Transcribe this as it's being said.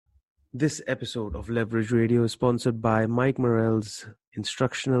This episode of Leverage Radio is sponsored by Mike Morell's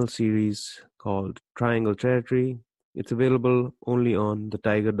instructional series called Triangle Territory. It's available only on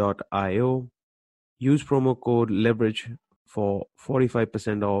thetiger.io. Use promo code LEVERAGE for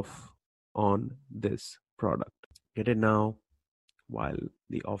 45% off on this product. Get it now while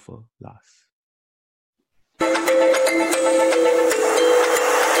the offer lasts.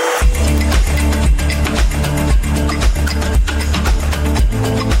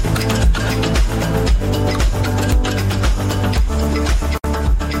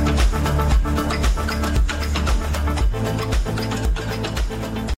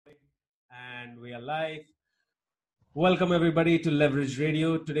 And we are live. Welcome everybody to Leverage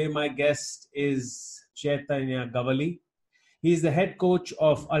Radio. Today my guest is Chaitanya Gavali. He's the head coach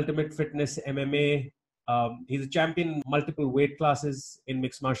of Ultimate Fitness MMA. He's a champion in multiple weight classes in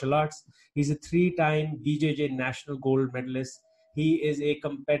mixed martial arts. He's a 3-time BJJ national gold medalist. He is a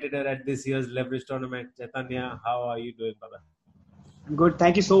competitor at this year's Leverage tournament. Chaitanya, how are you doing, brother? I'm good.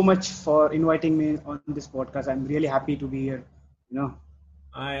 Thank you so much for inviting me on this podcast. I'm really happy to be here.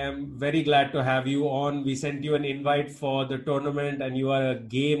 I am very glad to have you on. We sent you an invite for the tournament and you are a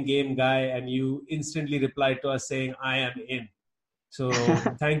game guy and you instantly replied to us saying, I am in. So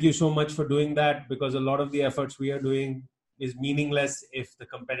thank you so much for doing that, because a lot of the efforts we are doing is meaningless if the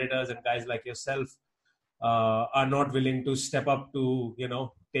competitors and guys like yourself are not willing to step up to,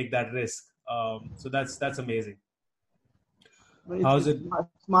 take that risk. So that's amazing. How's it?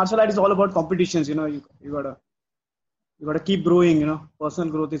 Martial art is all about competitions. You gotta keep growing.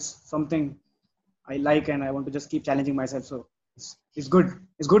 Personal growth is something I like, and I want to just keep challenging myself. So it's good.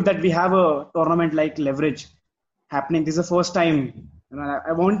 It's good that we have a tournament like Leverage happening. This is the first time,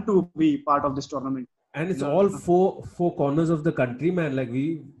 I want to be part of this tournament. And it's all four corners of the country, man. Like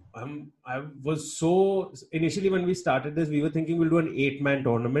I was so initially when we started this, we were thinking we'll do an 8-man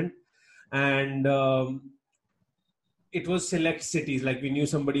tournament, and it was select cities. Like we knew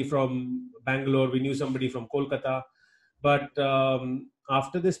somebody from Bangalore, we knew somebody from Kolkata, but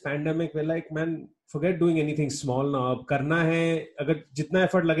after this pandemic, we're like, man, forget doing anything small now. अब करना है, अगर जितना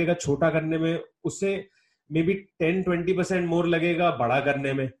effort लगेगा छोटा करने में, उससे maybe 10-20% more लगेगा बड़ा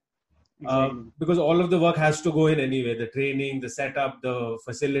करने में. Because all of the work has to go in anyway. The training, the setup, the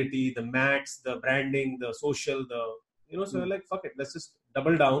facility, the mats, the branding, the social, so we're like, fuck it, let's just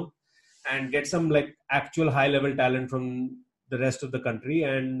double down and get some like actual high level talent from the rest of the country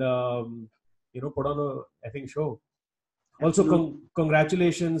and, put on a, I think, show. Also,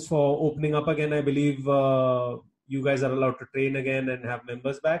 congratulations for opening up again. I believe you guys are allowed to train again and have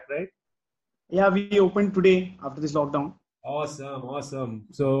members back, right? Yeah, we opened today after this lockdown. Awesome.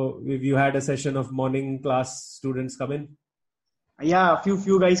 So you had a session of morning class students come in? Yeah, a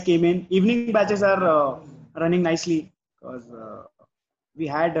few guys came in. Evening batches are running nicely because we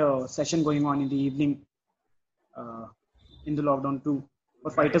had a session going on in the evening in the lockdown too,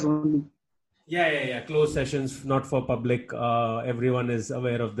 for fighters only. Yeah. Closed sessions, not for public. Everyone is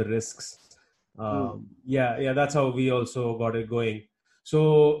aware of the risks. Yeah, that's how we also got it going.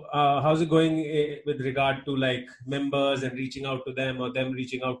 So how's it going with regard to like members and reaching out to them or them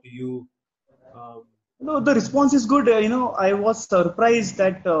reaching out to you? The response is good. I was surprised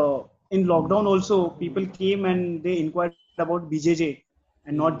that in lockdown also people came and they inquired about BJJ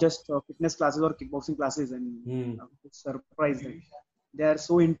and not just fitness classes or kickboxing classes. And I was surprised that they are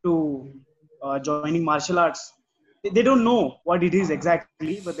so into joining martial arts. They don't know what it is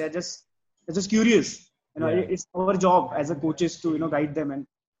exactly, but they're just curious. It's our job as a coaches to guide them and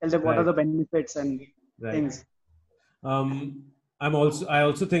tell them what are the benefits and things. I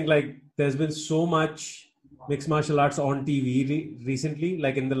also think like there's been so much mixed martial arts on TV recently.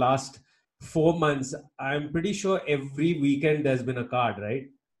 Like in the last 4 months, I'm pretty sure every weekend there's been a card, right?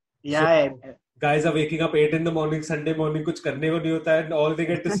 Yeah. So, guys are waking up 8 in the morning, Sunday morning, kuch karne ko nahi hota hai, and all they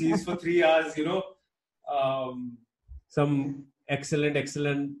get to see is for 3 hours, some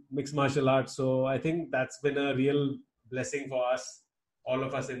excellent mixed martial arts. So I think that's been a real blessing for us, all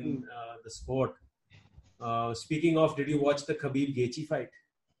of us in the sport. Speaking of, did you watch the Khabib Gaethje fight?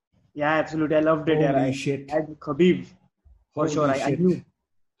 Yeah, absolutely. I loved it. Holy shit. I had Khabib for sure. I knew.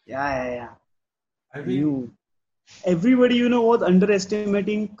 Yeah. I knew. Everybody, was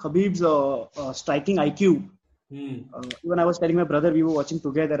underestimating Khabib's striking IQ. Even I was telling my brother, we were watching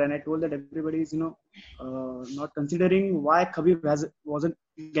together, and I told that everybody is, not considering why Khabib wasn't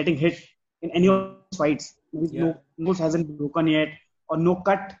getting hit in any of his fights. His nose hasn't broken yet, or no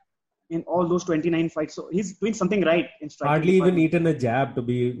cut in all those 29 fights. So he's doing something right in striking. Hardly even eaten a jab, to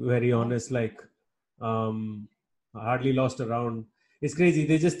be very honest. Like, hardly lost a round. It's crazy.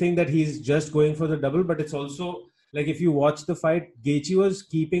 They just think that he's just going for the double, but it's also Like if you watch the fight, Gaethje was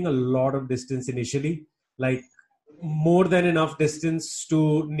keeping a lot of distance initially, like more than enough distance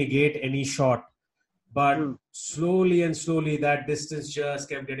to negate any shot. But True. slowly and slowly, that distance just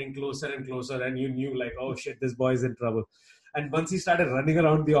kept getting closer and closer, and you knew like, oh shit, this boy's in trouble. And once he started running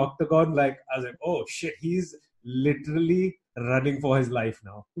around the octagon, like I was like, oh shit, he's literally running for his life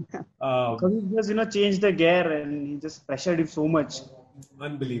now. Khabib just changed the gear and he just pressured him so much.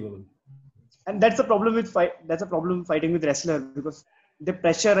 Unbelievable. And that's the problem with fight. That's a problem fighting with wrestler because they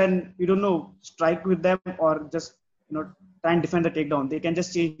pressure and you don't know strike with them or just try and defend the takedown. They can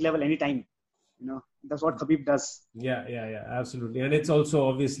just change level anytime. That's what Khabib does. Yeah, absolutely. And it's also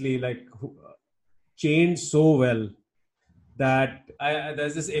obviously like changed so well that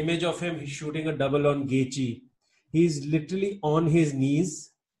there's this image of him shooting a double on Gaethje. He's literally on his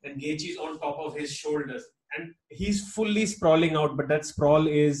knees and Gaethje's on top of his shoulders. And he's fully sprawling out, but that sprawl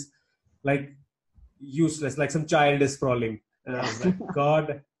is like useless, like some child is sprawling. And I was like,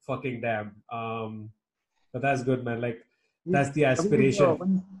 God fucking damn. But that's good, man. Like, that's the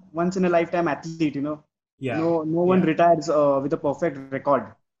aspiration. Once in a lifetime athlete, Yeah. No one retires with a perfect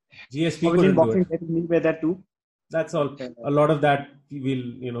record. GSP couldn't do it. Were there too. That's all. A lot of that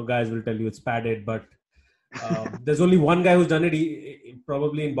guys will tell you it's padded, but there's only one guy who's done it. He,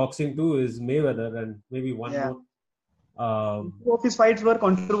 probably in boxing too, is Mayweather, and maybe one more. Two of his fights were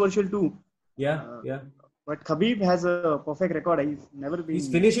controversial too. Yeah. But Khabib has a perfect record. He's never been. He's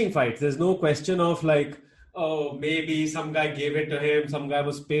finishing fights. There's no question of like, oh, maybe some guy gave it to him, some guy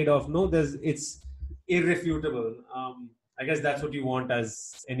was paid off. No, it's irrefutable. I guess that's what you want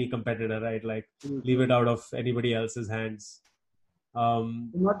as any competitor, right? Like, leave it out of anybody else's hands.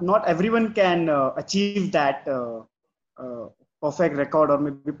 Not everyone can achieve that perfect record or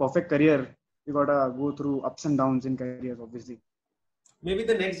maybe perfect career. You gotta go through ups and downs in careers, obviously. Maybe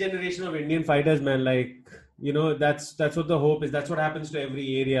the next generation of Indian fighters, man, like, that's what the hope is. That's what happens to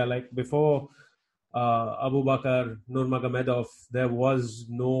every area. Like before Abu Bakr Nurmagomedov, there was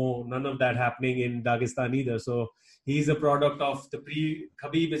none of that happening in Dagestan either. So he's a product of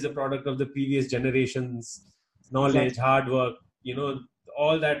Khabib is a product of the previous generation's knowledge, hard work,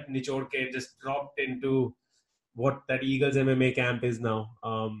 all that nichod ke just dropped into what that Eagles MMA camp is now.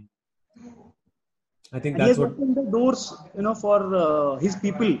 I think that's what opened the doors, for his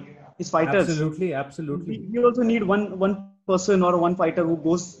people, his fighters. Absolutely. We also need one person or one fighter who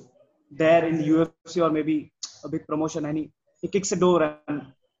goes there in the UFC or maybe a big promotion, and he kicks the door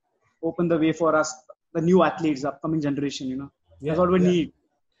and open the way for us, the new athletes, the upcoming generation. That's what we need.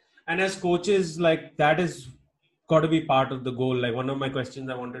 And as coaches, like, that is got to be part of the goal. Like, one of my questions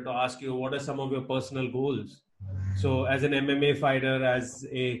I wanted to ask you, what are some of your personal goals? So as an MMA fighter, as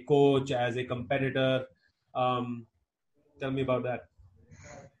a coach, as a competitor, tell me about that.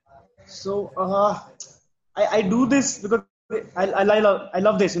 So I do this because I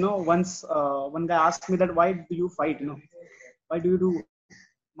love this. Once one guy asked me that, why do you fight? Why do you do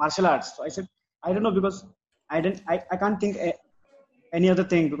martial arts? So I said, I don't know, because I can't think any other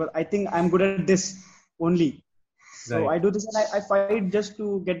thing, because I think I'm good at this only. So I do this and I fight just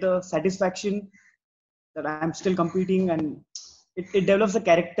to get the satisfaction that I'm still competing, and it develops a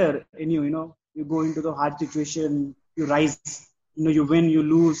character in you. You go into the hard situation, you rise, you win, you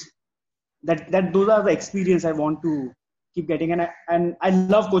lose. That those are the experience I want to keep getting, and I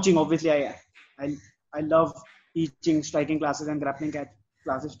love coaching. Obviously, I love teaching striking classes and grappling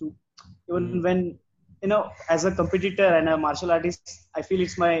classes too. Even when as a competitor and a martial artist, I feel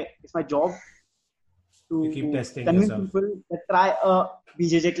it's my job to keep testing convince yourself. people that try a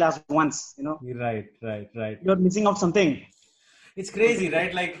BJJ class once. Right. You're missing out something. It's crazy,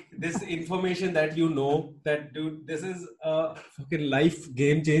 right? Like, this information that that, dude, this is a fucking life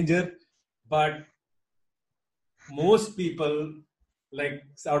game changer. But most people, like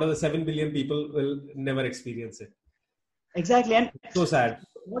out of the 7 billion people, will never experience it. Exactly. And so sad.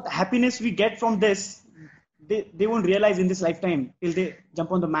 What happiness we get from this, they won't realize in this lifetime till they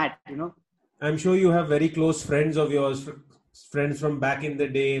jump on the mat, I'm sure you have very close friends of yours, friends from back in the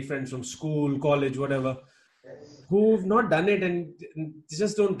day, friends from school, college, whatever, who've not done it and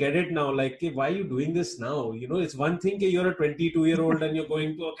just don't get it now. Like, hey, why are you doing this now? It's one thing that you're a 22-year-old and you're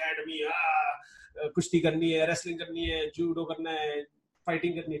going to academy, kushti karni hai, wrestling karni hai, judo karna hai,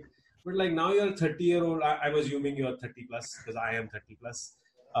 fighting karni hai. But like, now you're a 30-year-old. I'm assuming you're 30 plus, because I am 30 plus.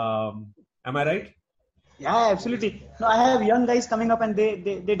 Am I right? Yeah, absolutely. No, I have young guys coming up and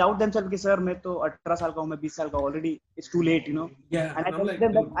they doubt themselves. Ki, sir, मैं तो 18 साल का हूँ, मैं 20 साल का already. It's too late, Yeah. And I tell them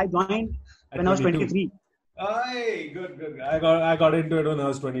that I joined when I was 23. Aye, good. I got into it when I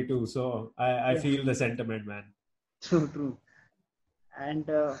was 22, so I feel the sentiment, man. True. And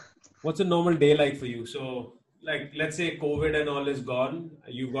what's a normal day like for you? So like, let's say COVID and all is gone,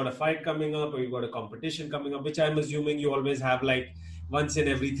 you've got a fight coming up or you've got a competition coming up, which I'm assuming you always have, like once in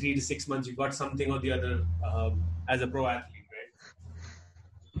every 3 to 6 months, you've got something or the other as a pro athlete,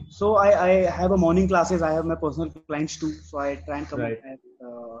 right? So I have a morning classes. I have my personal clients too. So I try and come Right. at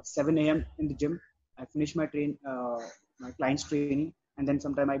 7 a.m. in the gym. I finish my clients training, and then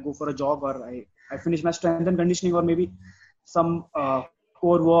sometime I go for a jog, or I finish my strength and conditioning, or maybe some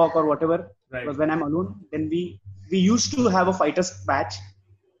core work or whatever. Right. Because when I'm alone, then we used to have a fighters batch,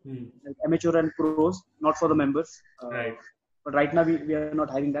 like amateur and pros, not for the members. Right. But right now we are not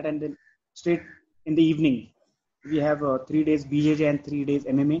having that, and then straight in the evening we have 3 days BJJ and 3 days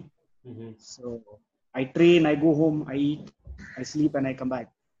MMA. So I train, I go home, I eat, I sleep, and I come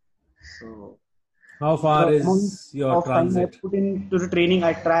back. So how far the is amount your of time I transit? put into the training,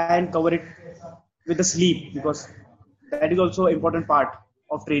 I try and cover it with the sleep, because that is also an important part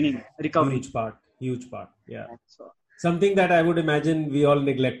of training, recovery. Huge part. Yeah. So, Something that I would imagine we all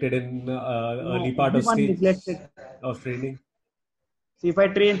neglected in early part of everyone stage neglected. of training. So if I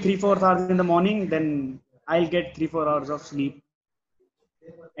train 3-4 hours in the morning, then I'll get 3-4 hours of sleep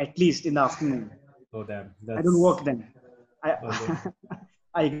at least in the afternoon. Oh damn! I don't work then. Okay.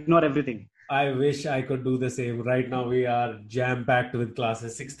 I ignore everything. I wish I could do the same. Right now we are jam packed with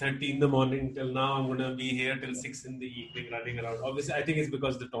classes. 6:30 in the morning till now. I'm gonna be here till 6 in the evening, running around. Obviously, I think it's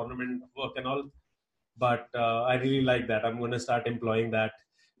because the tournament work and all. But I really like that. I'm gonna start employing that.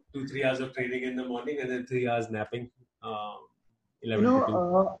 2-3 hours of training in the morning and then 3 hours napping. 11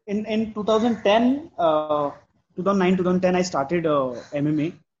 to 2. In 2010, 2009, 2010, I started MMA.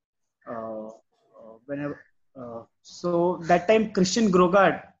 Whenever, so that time Christian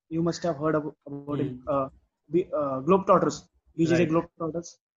Grogard, you must have heard about him. Globetrotters, BJJ Right. Globetrotters.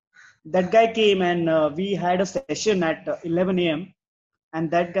 That guy came, and we had a session at 11 a.m.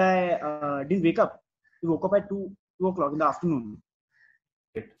 and that guy didn't wake up. He woke up at 2 o'clock in the afternoon.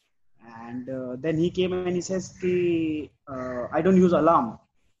 And then he came and he says, I don't use alarm.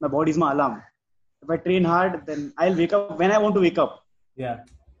 My body is my alarm. If I train hard, then I'll wake up when I want to wake up. Yeah.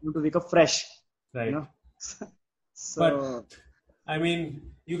 I want to wake up fresh. Right. You know? So, but I mean,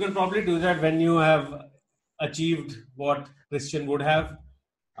 you can probably do that when you have achieved what Christian would have.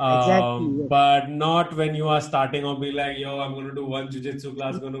 Exactly, yes. But not when you are starting or be like, yo, I'm going to do one jiu-jitsu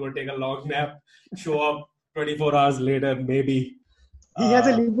class, going to go take a long nap, show up 24 hours later, maybe. He has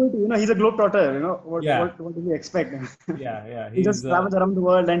a liberty, he's a globetrotter, what do you expect? Yeah. He just travels around the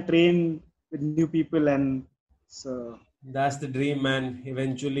world and train with new people, and so. That's the dream, man.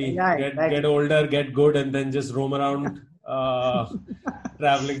 Eventually, Exactly. get older, get good, and then just roam around,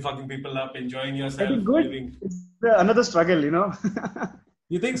 traveling, fucking people up, enjoying yourself. That is good. Living. It's another struggle,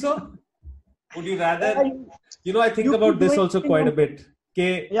 You think so? Would you rather? I think about this also quite a bit.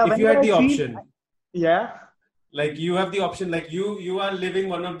 Okay, if you had the option. Like you have the option, like you are living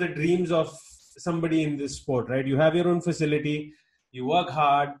one of the dreams of somebody in this sport, right? You have your own facility, you work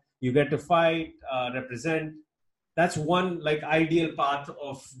hard, you get to fight, represent. That's one like ideal path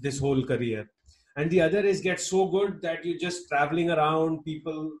of this whole career. And the other is get so good that you're just traveling around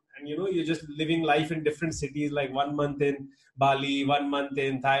people and you're just living life in different cities, like 1 month in Bali, 1 month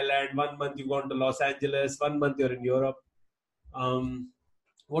in Thailand, 1 month you've gone to Los Angeles, 1 month you're in Europe.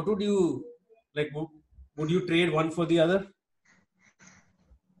 What would you like? Would you trade one for the other?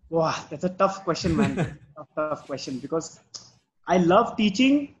 Wow, that's a tough question, man. tough question, because I love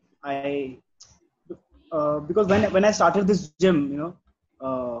teaching. Because when I started this gym,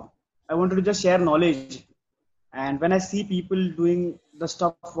 I wanted to just share knowledge. And when I see people doing the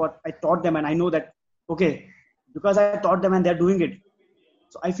stuff what I taught them, and I know that, okay, because I taught them and they're doing it,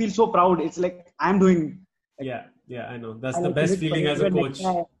 so I feel so proud. It's like I'm doing. Yeah, I know. That's the best feeling as a coach.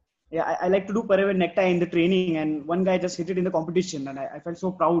 I like to do Paravid necktie in the training, and one guy just hit it in the competition, and I felt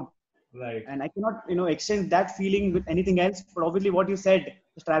so proud. Right. And I cannot, exchange that feeling with anything else. But obviously, what you said,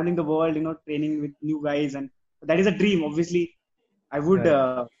 just traveling the world, training with new guys, and that is a dream. Obviously, I would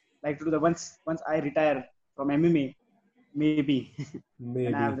like to do that once I retire from MMA, maybe.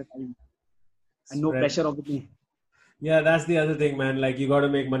 And I have the time. And no pressure of me. Yeah, that's the other thing, man. Like you got to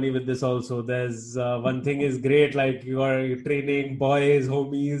make money with this also. There's one thing is great, like you are training boys,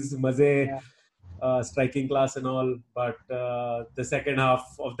 homies, maze, striking class and all. But the second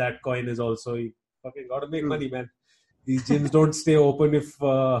half of that coin is also you fucking got to make money, man. These gyms don't stay open if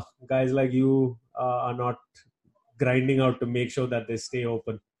guys like you are not grinding out to make sure that they stay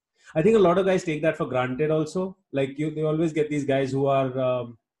open. I think a lot of guys take that for granted also. Like they always get these guys who are...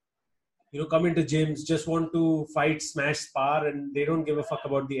 come into gyms, just want to fight, smash, spar, and they don't give a fuck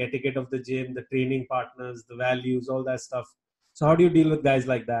about the etiquette of the gym, the training partners, the values, all that stuff. So how do you deal with guys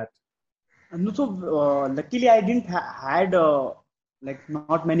like that? No, so luckily I didn't had like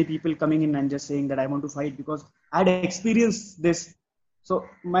not many people coming in and just saying that I want to fight, because I had experienced this. So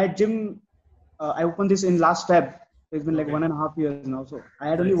my gym, I opened this in last Feb. It's been like Okay. 1.5 years now. So I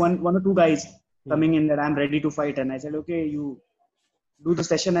had only Nice. one or two guys Hmm. coming in that I'm ready to fight, and I said, okay, you do the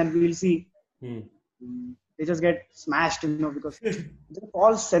session and we'll see. Hmm. They just get smashed, because there's a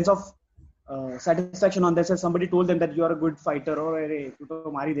false sense of satisfaction on this. As somebody told them that you are a good fighter, or tu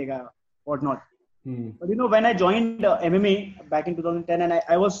to mari dega, whatnot. Hmm. But when I joined MMA back in 2010, and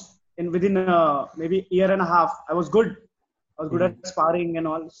I was in within maybe year and a half, I was good. I was good Hmm. at sparring and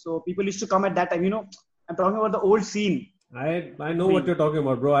all. So people used to come at that time. I'm talking about the old scene. I know what you're talking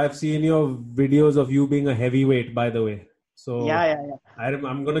about, bro. I've seen your videos of you being a heavyweight, by the way. Yeah, So yeah, yeah.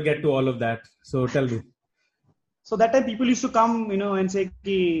 I'm gonna get to all of that. So tell me. So that time people used to come, and say,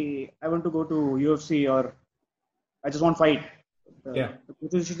 "Ki, I want to go to UFC, or I just want to fight." Yeah. The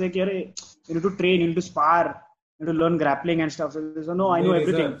coaches used to say, "Ki, "Arey, you need to train, you need to spar, you need to learn grappling and stuff." So they said, "No, I know नहीं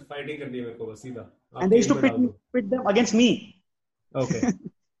everything." Sir fighting करनी है मेरे को बस सीधा And आप they used cage to में pit, डाल दो pit them against me. Okay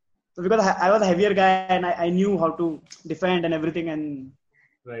So because I was a heavier guy, and I knew how to defend and everything, and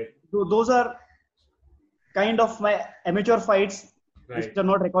right those are kind of my amateur fights which right are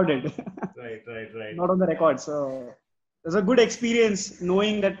not recorded, right right right not on the record. So there's a good experience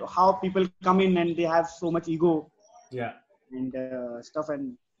knowing that how people come in and they have so much ego या and stuff.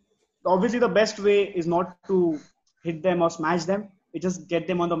 And obviously, the best way is not to hit them or smash them. You just get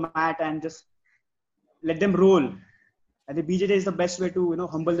them on the mat and just let them roll. And the BJJ is the best way to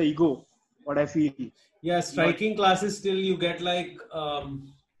humble the ego. What I feel. yeah Not striking classes still you get like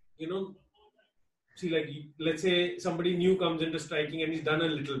you know see like let's say somebody new comes into striking and he's done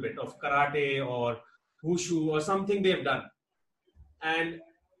a little bit of karate or wushu or something they've done and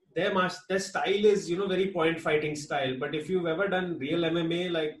their style is very point fighting style, but if you've ever done real MMA,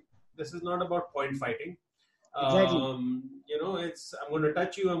 like this is not about point fighting. exactly. It's I'm going to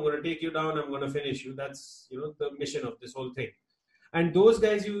touch you, I'm going to take you down, I'm going to finish you. That's the mission of this whole thing. And those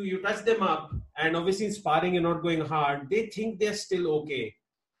guys, you touch them up, and obviously in sparring you're not going hard, they think they're still okay.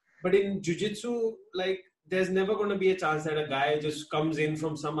 But in jiu-jitsu, like there's never going to be a chance that a guy just comes in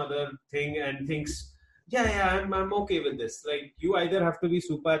from some other thing and thinks, yeah, I'm okay with this. Like you either have to be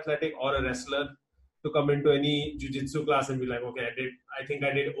super athletic or a wrestler to come into any jiu-jitsu class and be like, okay, I think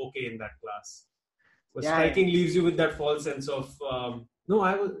I did okay in that class. But Yeah, yeah. striking leaves you with that false sense of, no,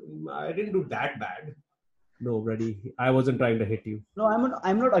 I didn't do that bad. No, buddy, I wasn't trying to hit you. No,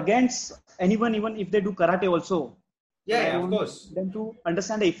 I'm not against anyone, even if they do karate also. But I Yeah, of want course. them to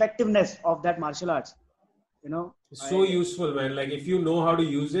understand the effectiveness of that martial arts. It's so I useful, man. Like if you know how to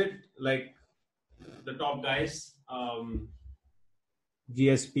use it, like the top guys,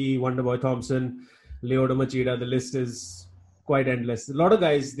 GSP, Wonderboy Thompson, Lyoto Machida, the list is quite endless. A lot of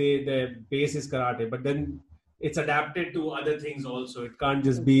guys, their base is karate, but then it's adapted to other things also. It can't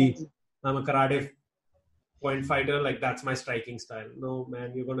just be I'm a karate point fighter, like that's my striking style. No,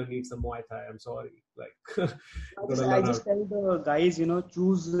 man, you're gonna need some Muay Thai. I'm sorry, like you're gonna I learn just how. tell the guys,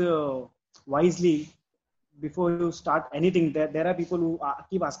 choose wisely before you start anything. There are people who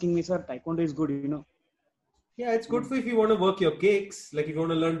keep asking me, sir, Taekwondo is good. Yeah, it's good for if you want to work your kicks, like if you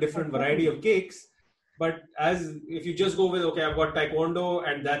want to learn different variety Exactly. of kicks. But as if you just go with okay, I've got Taekwondo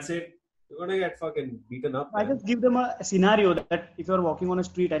and that's it, you're gonna get fucking beaten up, I man. just give them a scenario that if you're walking on a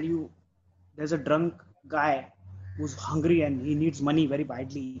street and there's a drunk guy who's hungry and he needs money very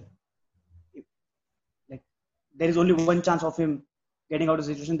badly. Like there is only one chance of him getting out of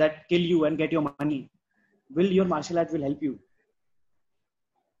the situation, that kill you and get your money. Will your martial art will help you?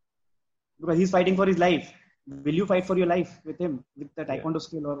 Because he's fighting for his life. Will you fight for your life with him with the Yeah. taekwondo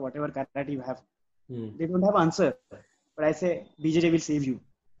skill or whatever karate you have? Hmm. They don't have answer. But I say BJJ will save you.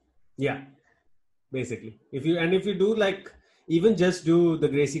 Yeah, basically. If you do like even just do the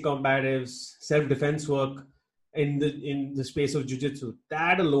Gracie combatives, self-defense work in the space of jiu-jitsu,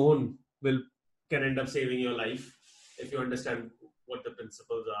 that alone can end up saving your life if you understand what the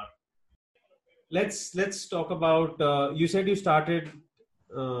principles are. Let's talk about. You said you started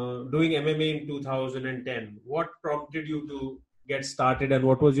doing MMA in 2010. What prompted you to get started, and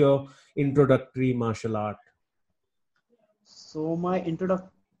what was your introductory martial art? So my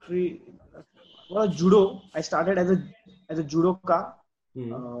introductory was judo. I started as a judoka.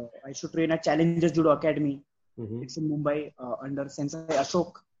 I used to train at Challengers Judo Academy. Mm-hmm. It's in Mumbai under Sensei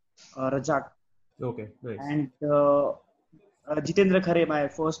Ashok Rajak. Okay, nice. And Jitendra Khare, my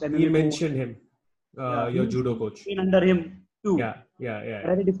first MMA You coach. mentioned him, your judo coach. Train under him too. Yeah.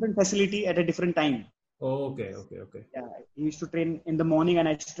 But at a different facility at a different time. Oh, okay. Yeah, he used to train in the morning and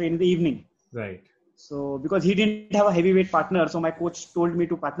I used to train in the evening. Right. So because he didn't have a heavyweight partner, so my coach told me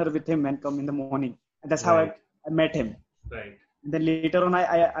to partner with him and come in the morning, and that's how Right. I met him. Right. And then later on,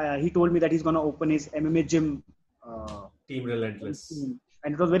 he told me that he's gonna open his MMA gym. Uh, Team Relentless.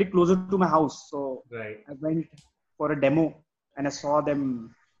 and it was very closer to my house, so Right. I went for a demo and I saw them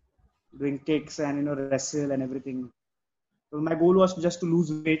doing kicks and wrestle and everything. So my goal was just to lose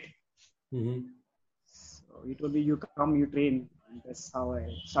weight. Mm-hmm. So he told me, you come, you train, and that's how I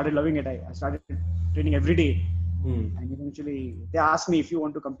started loving it. I started training every day, and eventually they asked me, if you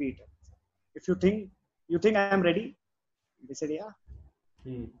want to compete, if you think I am ready, they said yeah,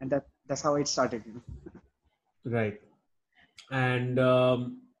 and that's how it started. Right. And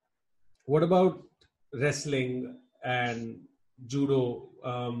what about wrestling and judo?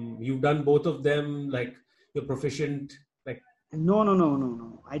 You've done both of them, like you're proficient, like No.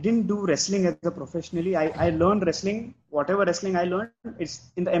 I didn't do wrestling as a professionally. I learned wrestling. Whatever wrestling I learned, it's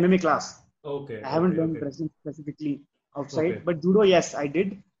in the MMA class. okay. I haven't learned Okay. wrestling specifically outside. Okay. But judo, yes, I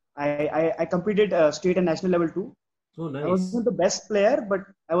did. I competed state and national level too. Oh, I nice. wasn't the best player, but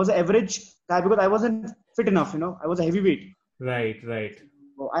I was an average guy because I wasn't fit enough. I was a heavyweight. Right. Right.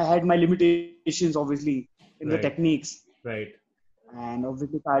 So I had my limitations, obviously, in the Right. techniques Right. and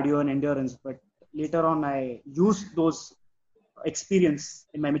obviously cardio and endurance. But later on, I used those experience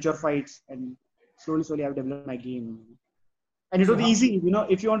in my mature fights, and slowly I've developed my game. And it So was how- easy.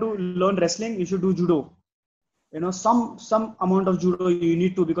 If you want to learn wrestling, you should do judo. Some amount of judo you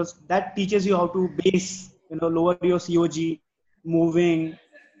need to, because that teaches you how to base, lower your COG, moving,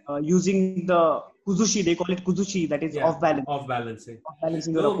 using the kuzushi. They call it kuzushi. That is Yeah. off balance, Off balancing. off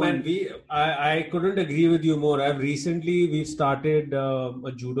balancing your No, man, opponent. I couldn't agree with you more. We've started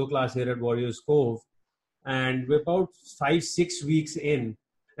a judo class here at Warriors Cove, and we're about 5-6 weeks in.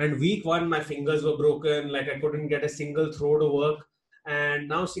 And week 1, my fingers were broken. Like I couldn't get a single throw to work. And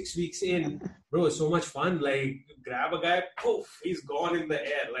now 6 weeks in, bro, it's so much fun. Like grab a guy, poof, he's gone in the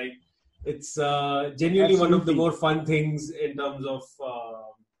air. Like it's genuinely one of the Absolutely. more fun things in terms of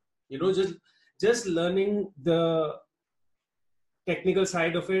just learning the technical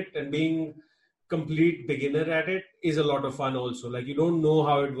side of it, and being complete beginner at it is a lot of fun also. Like you don't know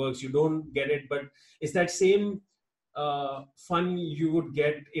how it works, you don't get it, but it's that same fun you would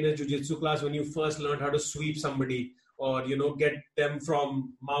get in a jiu-jitsu class when you first learned how to sweep somebody, or get them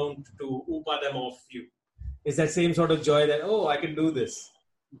from mount to upa them off you. It's that same sort of joy that, oh, I can do this.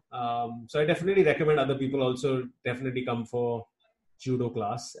 So I definitely recommend other people also definitely come for judo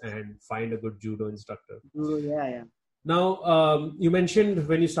class and find a good judo instructor. Judo, yeah. Now, you mentioned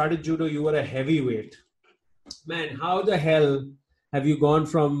when you started judo, you were a heavyweight. Man, how the hell have you gone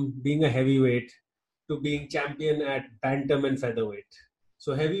from being a heavyweight to being champion at bantam and featherweight?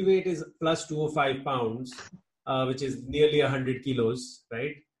 So heavyweight is plus 205 pounds, which is nearly 100 kilos,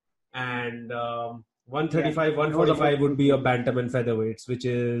 right? And 135, 145 would be your bantam and featherweights, which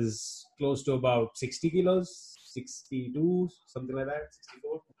is close to about 60 kilos, 62, something like that,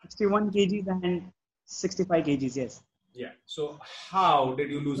 64. 61 kgs and 65 kgs, yes. Yeah. So how did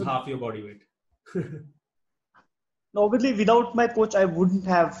you lose half your body weight? Now, obviously, without my coach, I wouldn't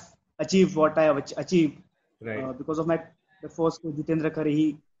have achieved what I have achieved. Right. Because of the first coach, Jitendra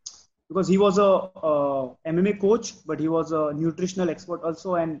Khare. Because he was a MMA coach, but he was a nutritional expert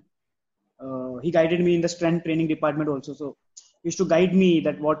also, and he guided me in the strength training department also. So he used to guide me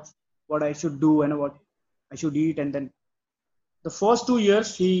that what I should do and what I should eat. And then the first 2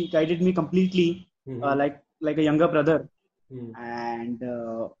 years, he guided me completely, like a younger brother. And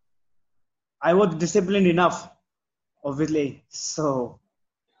I was disciplined enough, obviously. So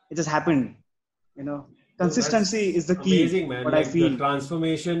it just happened. Consistency is the key. Amazing, man. What like I feel. The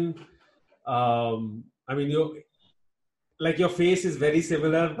transformation. I mean, your face is very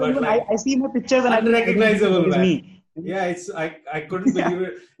similar, but like I see my pictures and unrecognizable, it is man. me. Yeah, I couldn't believe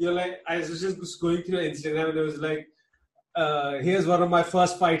it. You're like, I was just going through Instagram and it was like, here's one of my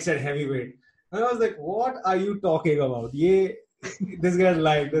first fights at heavyweight. And I was like, what are you talking about? Yeah, this guy's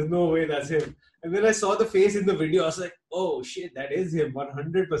lying. There's no way that's him. And then I saw the face in the video. I was like, oh shit, that is him,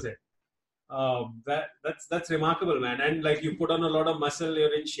 100%. That's remarkable, man. And like you put on a lot of muscle,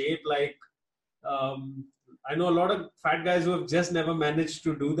 you're in shape. Like I know a lot of fat guys who have just never managed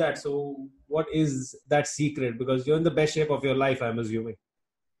to do that. So what is that secret? Because you're in the best shape of your life, I'm assuming.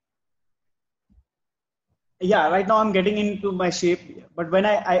 Yeah, right now I'm getting into my shape. But when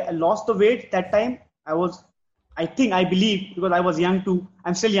I lost the weight that time, I believe, because I was young too.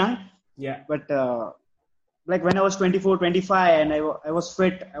 I'm still young. Yeah. But like when I was 24, 25 and I was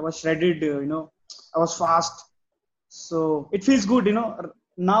fit, I was shredded, I was fast. So it feels good,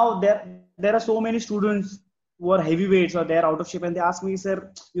 Now there are so many students who are heavyweights or they're out of shape and they ask me,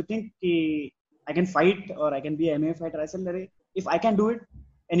 sir, you think I can fight or I can be an MMA fighter. I said, if I can do it,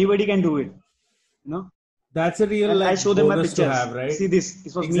 anybody can do it. You know. That's a real And I show them my bonus to pictures. have, right? See this.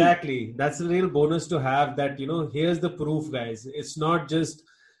 This was me. Exactly. That's a real bonus to have, that, here's the proof, guys. It's not just,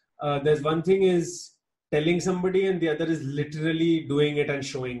 there's one thing is telling somebody and the other is literally doing it and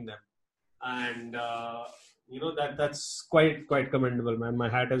showing them. And, that's quite commendable, man. My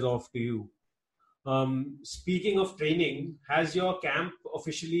hat is off to you. Speaking of training, has your camp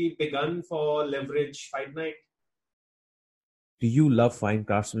officially begun for Leverage Fight Night? Do you love fine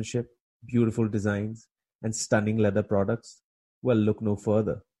craftsmanship, beautiful designs, and stunning leather products? Well, look no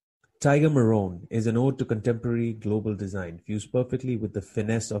further. Tiger Maroon is an ode to contemporary global design, fused perfectly with the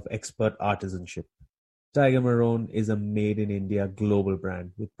finesse of expert artisanship. Tiger Maroon is a made-in-India global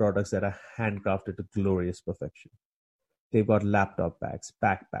brand with products that are handcrafted to glorious perfection. They've got laptop bags,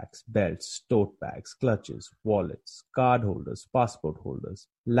 backpacks, belts, tote bags, clutches, wallets, card holders, passport holders,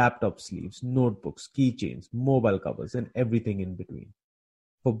 laptop sleeves, notebooks, keychains, mobile covers, and everything in between,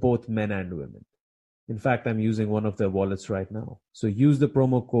 for both men and women. In fact, I'm using one of their wallets right now. So use the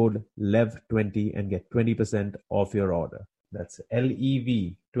promo code LEV20 and get 20% off your order. That's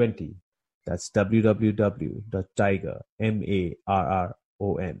LEV20. That's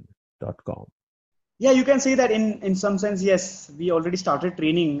www.tigermarron.com. Yeah, you can say that in some sense, yes. We already started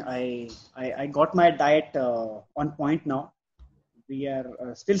training. I got my diet on point now. We are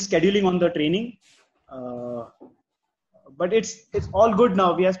still scheduling on the training. But it's all good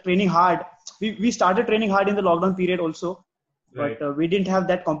now. We are training hard. We started training hard in the lockdown period also, but Right. we didn't have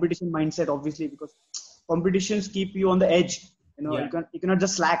that competition mindset, obviously, because competitions keep you on the edge. Yeah. You cannot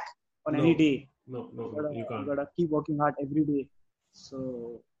just slack on any day. No, you can't. You gotta keep working hard every day.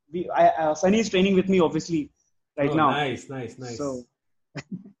 So Sunny is training with me, obviously, right now. Nice. So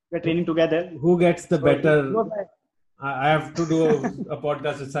we're training together. Who gets the better? No, I have to do a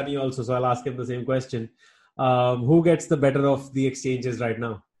podcast with Sunny also, so I'll ask him the same question. Who gets the better of the exchanges right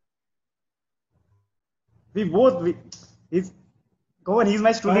now? he's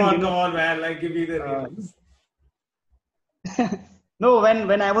my student. Come on, man! Like, give me the reasons. No,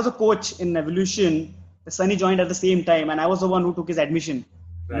 when I was a coach in Evolution, Sunny joined at the same time, and I was the one who took his admission.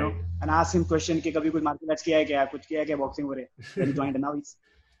 Right. You know, and I asked him question कि कभी कुछ martial arts किया है क्या, कुछ किया है क्या boxing वगैरह. Then he joined, and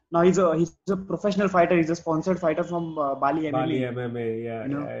now he's a professional fighter. He's a sponsored fighter from Bali MMA. Bali MMA, yeah.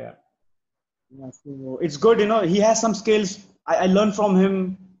 Yeah, so it's good, he has some skills. I learn from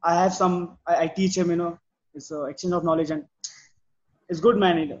him. I have some, I teach him, it's an exchange of knowledge, and it's good,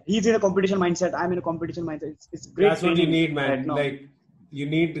 man. He's in a competition mindset. I'm in a competition mindset. It's great. That's what you need, man. Right now. Like, you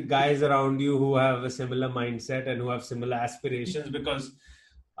need guys around you who have a similar mindset and who have similar aspirations, because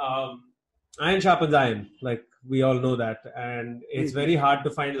iron sharpens iron. Like, we all know that. And it's very hard to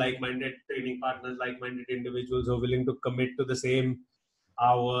find like-minded training partners, like-minded individuals who are willing to commit to the same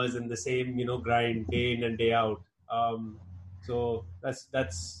hours and the same, grind day in and day out. So that's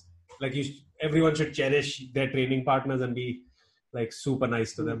like, everyone should cherish their training partners and be like super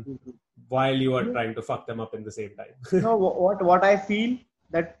nice to them while you are trying to fuck them up in the same time. What I feel,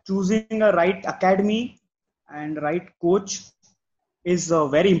 that choosing a right academy and right coach is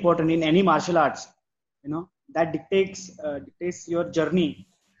very important in any martial arts. That dictates your journey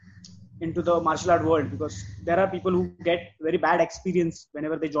into the martial art world, because there are people who get very bad experience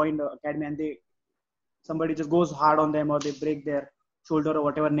whenever they join the academy, and somebody just goes hard on them, or they break their shoulder or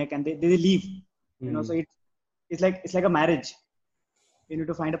whatever, neck, and they leave. So it's like a marriage. You need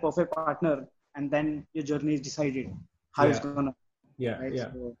to find a perfect partner, and then your journey is decided how it's gonna. Right?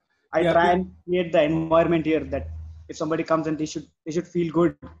 So I try and create the environment here that if somebody comes, and they should feel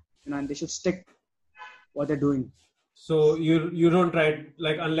good, and they should stick what they're doing. So you don't try,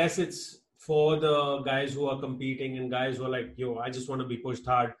 like, unless it's for the guys who are competing and guys who are like, yo, I just want to be pushed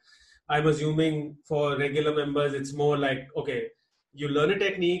hard. I'm assuming for regular members, it's more like, okay, you learn a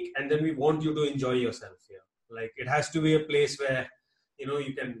technique and then we want you to enjoy yourself here. Like, it has to be a place where,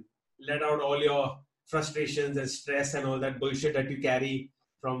 you can let out all your frustrations and stress and all that bullshit that you carry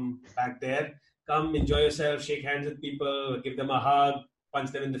from back there. Come, enjoy yourself, shake hands with people, give them a hug,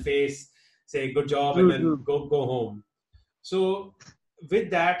 punch them in the face, say good job, and then go home. So with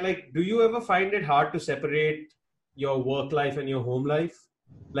that, like, do you ever find it hard to separate your work life and your home life?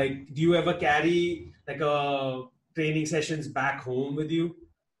 Like, do you ever carry like a training sessions back home with you,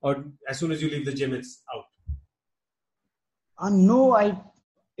 or as soon as you leave the gym, it's out? No,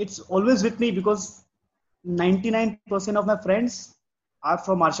 it's always with me, because 99% of my friends are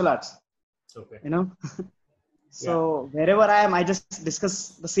from martial arts. Okay. So wherever I am, I just discuss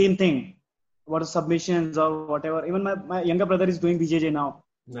the same thing about submissions or whatever. Even my younger brother is doing BJJ now.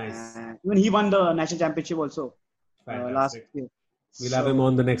 Nice. Even he won the national championship also last year. We'll have him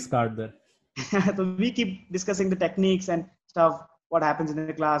on the next card then. So we keep discussing the techniques and stuff, what happens in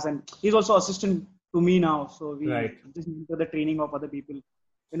the class, and he's also assistant to me now. So we Right. just into the training of other people.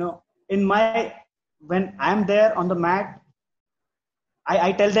 You know, in my when I'm there on the mat,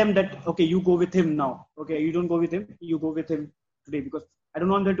 I tell them that okay, you go with him now. Okay, you don't go with him, you go with him today because I don't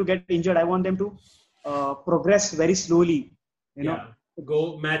want them to get injured. I want them to progress very slowly. You know, Yeah.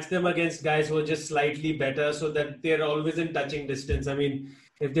 Go match them against guys who are just slightly better so that they're always in touching distance. I mean,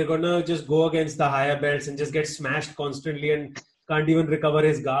 if they're going to just go against the higher belts and just get smashed constantly and can't even recover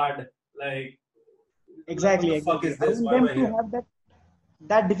his guard, like what exactly, the fuck exactly. is I this? want Why am them I to here? have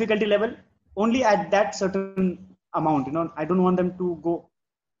that difficulty level only at that certain amount. You know, I don't want them to go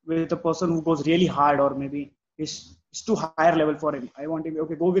with a person who goes really hard or maybe is too higher level for him. I want him,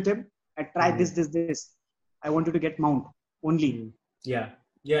 okay, go with him and try Hmm. this. I want you to get mount only Hmm. Yeah.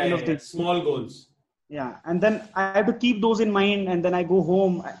 Yeah, kind yeah, of yeah. thing. Small goals. Yeah, and then I have to keep those in mind, and then I go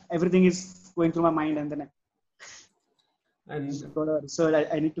home. Everything is going through my mind, and then I And got to research.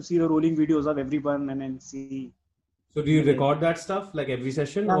 I need to see the rolling videos of everyone, and then see. so do You you know, record that stuff like every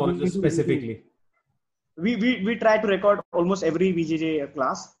session yeah, or we just do, we do. specifically? We try to record almost every VJJ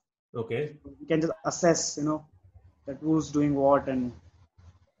class. Okay. We can just assess, that who's doing what, and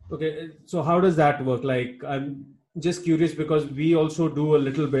Okay, so how does that work? Like, I'm just curious because we also do a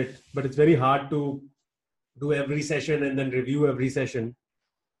little bit, but it's very hard to do every session and then review every session.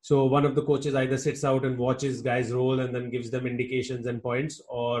 So one of the coaches either sits out and watches guys roll and then gives them indications and points,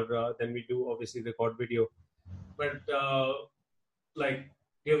 or then we do obviously record video. But like,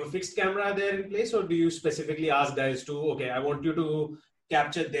 do you have a fixed camera there in place, or do you specifically ask guys to, okay, I want you to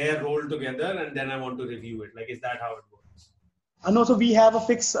capture their role together and then I want to review it? Like, is that how it works? and also we have a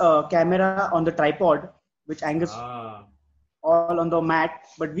fixed camera on the tripod, which angles Ah, all on the mat.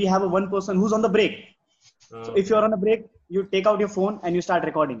 But we have a one person who's on the break. So if okay. you're on a break, you take out your phone and you start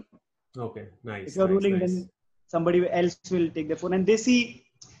recording. Okay, If nice, you're nice, rolling, nice. then somebody else will take their phone and they see.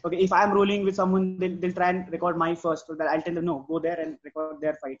 Okay, if I'm rolling with someone, they'll try and record my first. So that I'll tell them no, go there and record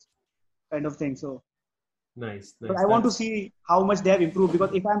their fights, kind of thing. So Nice, because nice. I want to That's see how much they have improved.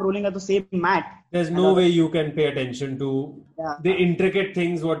 Because if I'm rolling at the same mat there's and no other, way you can pay attention to the yeah, intricate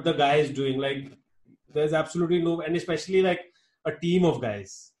things what the guy is doing. Like there's absolutely no, and especially like a team of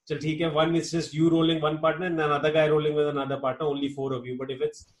guys. So ठीक है, one is just you rolling one partner and another guy rolling with another partner, only four of you. But if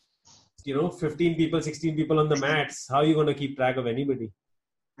it's 15 people, 16 people on the mats, how are you going to keep track of anybody?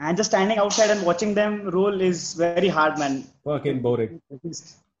 and just standing outside and watching them roll is very hard, man. Fucking boring.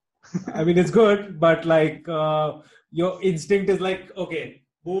 I mean, it's good, but like your instinct is like, okay,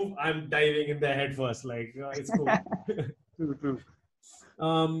 move. I'm diving in the head first. Like it's cool. True, true.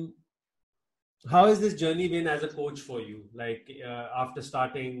 um, how has this journey been as a coach for you? Like after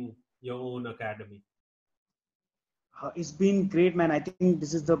starting your own academy? It's been great, man. I think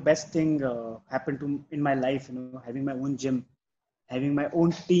this is the best thing happened to in my life. Having my own gym, having my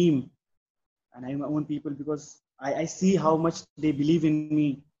own team, and having my own people because I see how much they believe in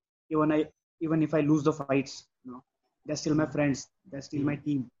me. Even I even if I lose the fights, they're still my friends. They're still my Hmm.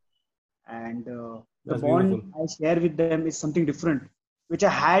 team, and the That's bond beautiful. I share with them is something different, which I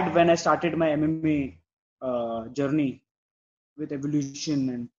had when I started my MMA journey with Evolution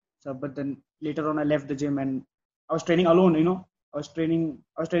and stuff. But then later on, I left the gym and I was training alone. I was training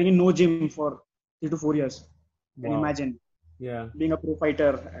in no gym for 3 to 4 years. Can you Wow. imagine Yeah, being a pro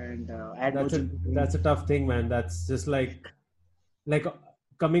fighter and I had no that's a gym to train? that's a tough thing, man. That's just like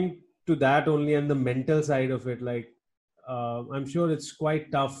coming to that only and the mental side of it. Like I'm sure it's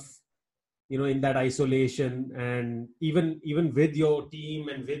quite tough, in that isolation, and even with your team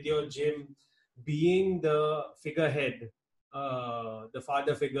and with your gym, being the figurehead, the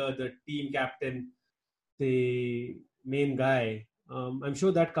father figure, the team captain, the main guy. I'm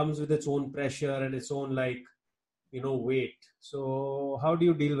sure that comes with its own pressure and its own weight. So how do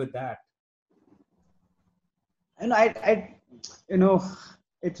you deal with that? And you know,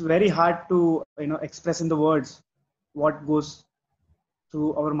 it's very hard to express in the words what goes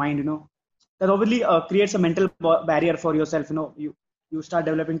through our mind. That obviously creates a mental barrier for yourself. You start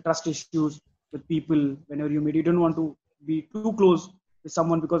developing trust issues with people whenever you meet. You don't want to be too close with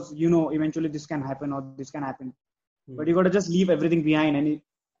someone because eventually this can happen or this can happen. But Hmm. you got to just leave everything behind and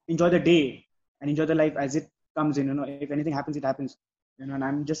enjoy the day and enjoy the life as it comes in. If anything happens, it happens. And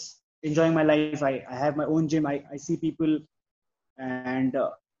I'm just enjoying my life. I have my own gym. I see people and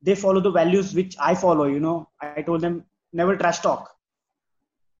they follow the values which I follow. I told them never trash talk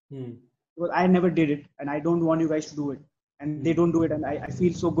Hmm. because I never did it and I don't want you guys to do it. And they Hmm. don't do it. And I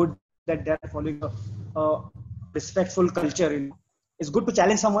feel so good that they're following a respectful culture. It's good to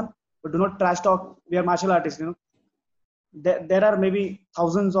challenge someone, but do not trash talk. We are martial artists. There are maybe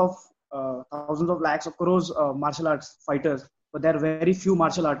thousands of thousands of lakhs of crores martial arts fighters, but there are very few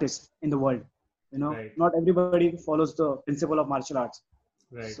martial artists in the world. Right. Not everybody follows the principle of martial arts.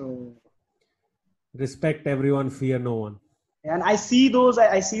 Right. So, Respect everyone, fear no one. and I see those.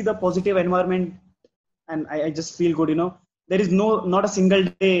 I see the positive environment, and I just feel good. There is not a single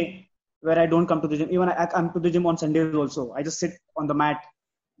day where I don't come to the gym. Even I come to the gym on Sundays also. I just sit on the mat.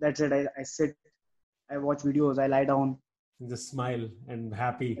 That's it. I sit. I watch videos. I lie down. Just smile and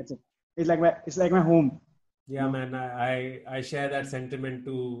happy. That's it. It's like my home. Yeah, man. I share that sentiment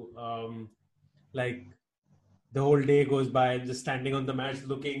too. Like the whole day goes by just standing on the mat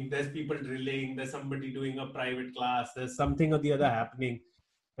looking. There's people drilling. There's somebody doing a private class. There's something or the other happening,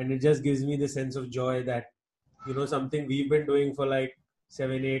 and it just gives me the sense of joy that something we've been doing for like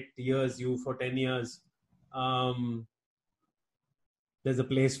 7-8 years. You for 10 years. There's a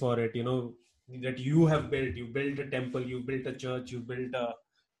place for it. That you have built. You built a temple. You built a church. You built a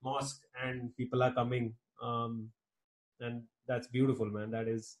mosque, and people are coming. And that's beautiful, man. That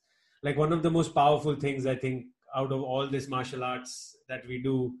is like one of the most powerful things I think out of all this martial arts that we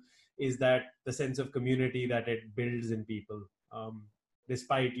do is that the sense of community that it builds in people.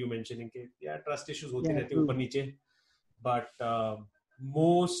 Despite you mentioning trust issues hote rehte upar niche, but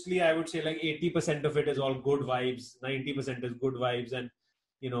mostly I would say like 80% of it is all good vibes, 90% is good vibes, and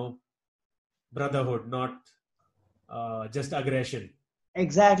brotherhood, not just aggression.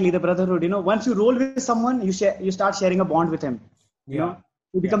 Exactly, the brotherhood. Once you roll with someone, you start sharing a bond with him.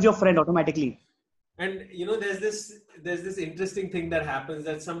 He becomes your friend automatically. And there's this interesting thing that happens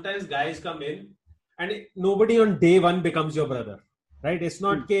that sometimes guys come in and nobody on day one becomes your brother, right? It's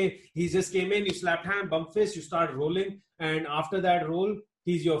not he just came in, you slapped hand, bump fist, you start rolling, and after that roll,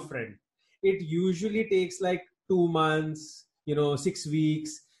 he's your friend. It usually takes like 2 months, 6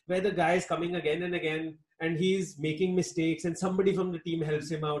 weeks, where the guy is coming again and again, and he's making mistakes, and somebody from the team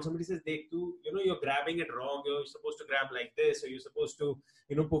helps him out. Somebody says, you're grabbing it wrong. You're supposed to grab like this, or you're supposed to,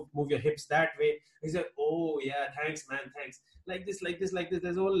 move your hips that way. He's like, oh yeah, thanks, man, thanks. Like this.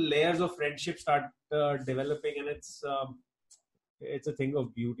 There's all layers of friendship start developing, and it's a thing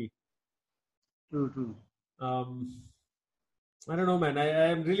of beauty. True. I don't know, man.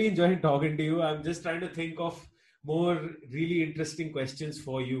 I'm really enjoying talking to you. I'm just trying to think of more really interesting questions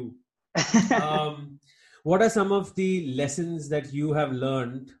for you. What are some of the lessons that you have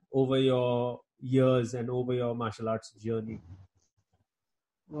learned over your years and over your martial arts journey?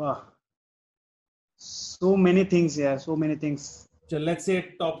 Wow. So many things, so many things. So let's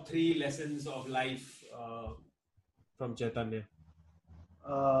say top 3 lessons of life from Chaitanya.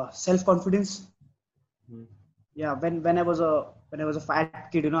 Self-confidence. Yeah, when I was a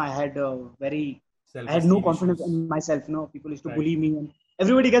fat kid, I had I had no confidence in myself. People used to bully me, and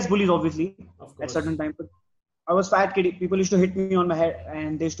everybody gets bullied obviously at certain time. But I was fat kid. People used to hit me on my head,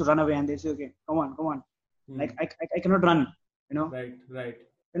 and they used to run away, and they say, "Okay, come on." Like I cannot run. Right.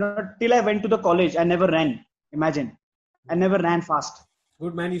 Till I went to the college, I never ran. Imagine, I never ran fast.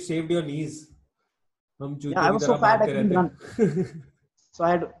 Good man, you saved your knees. I was so fat I couldn't run.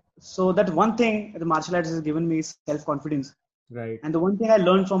 So that one thing the martial arts has given me is self-confidence. Right. And the one thing I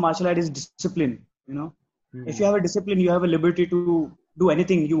learned from martial arts is discipline. If you have a discipline, you have a liberty to do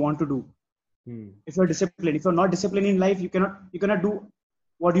anything you want to do. If you're disciplined, if you're not disciplined in life, you cannot do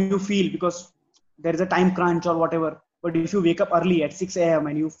what you feel because there is a time crunch or whatever. But if you wake up early at 6 a.m.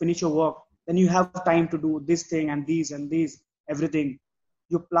 and you finish your work, then you have time to do this thing and these, everything.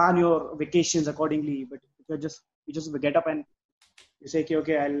 You plan your vacations accordingly. But if you just get up and you say,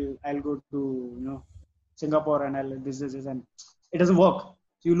 okay, I'll go to Singapore and I'll this, and it doesn't work.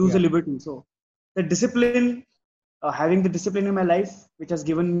 So you lose the liberty. So the discipline, having the discipline in my life, which has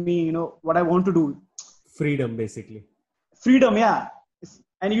given me, what I want to do. Freedom, basically. Freedom, yeah.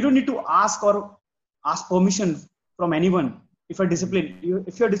 And you don't need to ask permission from anyone. If you're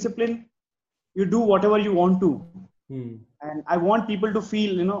disciplined, you do whatever you want to. And I want people to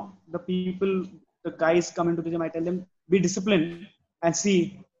feel, the guys come into the gym, I tell them, be disciplined and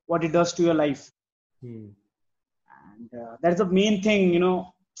see what it does to your life. And that's the main thing,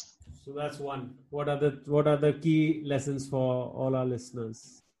 So that's one. What are the key lessons for all our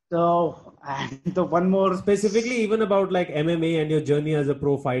listeners? So, and the one more specifically, even about like MMA and your journey as a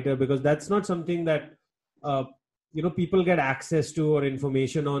pro fighter, because that's not something that people get access to or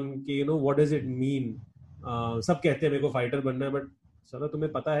information on. What does it mean? सब कहते हैं मेरे को fighter बनना है, but साला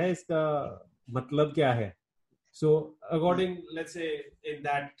तुम्हें पता है इसका मतलब क्या है? So, according, let's say, in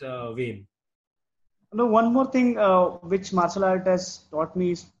that vein. One more thing which martial art has taught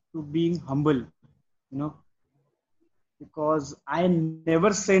me is to being humble, because I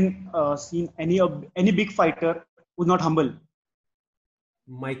never seen any big fighter who's not humble.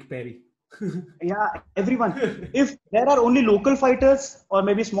 Mike Perry. Yeah, everyone. If there are only local fighters or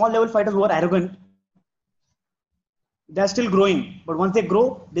maybe small level fighters who are arrogant, they're still growing. But once they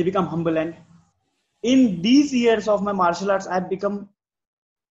grow, they become humble. And in these years of my martial arts, I've become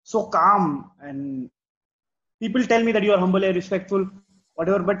so calm. And people tell me that you are humble and respectful,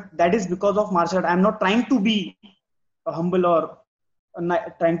 whatever. But that is because of martial art. I'm not trying to be a humble or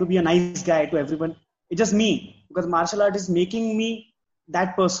trying to be a nice guy to everyone. It's just me, because martial art is making me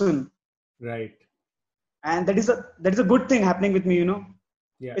that person. Right. And that is a good thing happening with me,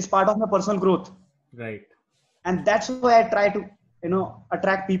 Yeah. It's part of my personal growth. Right. And that's why I try to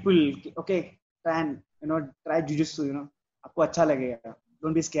attract people. Okay, try and try jiu-jitsu. Aapko acha lagega.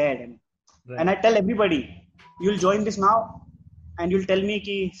 Don't be scared. And I tell everybody, you'll join this now and you'll tell me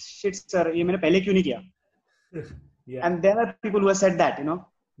ki shit sir, ye maine pehle kyun nahi kiya. Yeah. And there are people who have said that.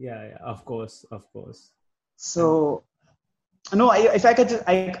 Yeah, of course. So no, if I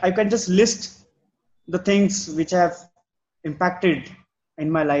can just list the things which have impacted in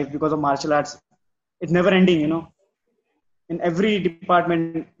my life because of martial arts. It's never ending, in every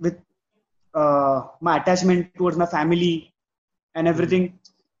department, with my attachment towards my family and everything.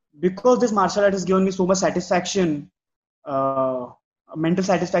 Because this martial art has given me so much satisfaction, mental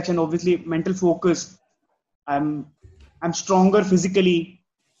satisfaction, obviously mental focus. I'm stronger physically.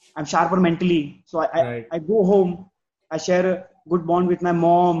 I'm sharper mentally. So I go home. I share a good bond with my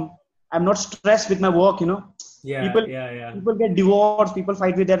mom. I'm not stressed with my work, Yeah, People get divorced. People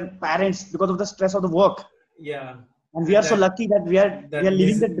fight with their parents because of the stress of the work. Yeah. And we are so lucky that we are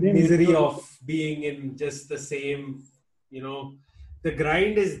living the dream. Misery of being in just the same, the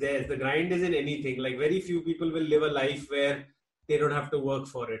grind is there. The grind is in anything. Like very few people will live a life where they don't have to work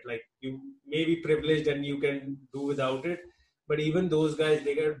for it. Like you may be privileged and you can do without it. But even those guys,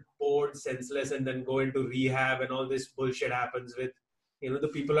 they get bored, senseless, and then go into rehab, and all this bullshit happens with, the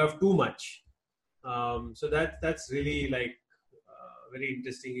people have too much. So that's really like very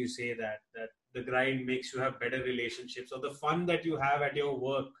interesting. You say that the grind makes you have better relationships, or the fun that you have at your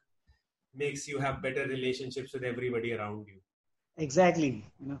work makes you have better relationships with everybody around you. Exactly.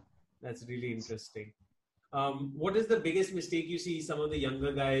 That's really interesting. What is the biggest mistake you see some of the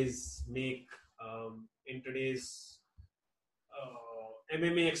younger guys make in today's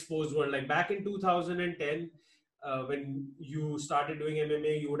MMA exposed world? Like back in 2010, when you started doing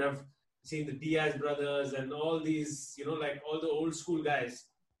MMA, you would have seen the Diaz brothers and all these, like all the old school guys.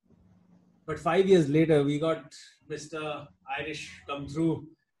 But 5 years later, we got Mr. Irish come through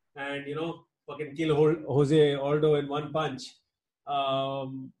and, fucking kill Jose Aldo in one punch.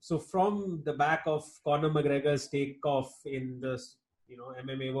 So from the back of Conor McGregor's takeoff in the,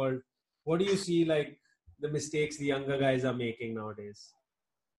 MMA world, what do you see like the mistakes the younger guys are making nowadays?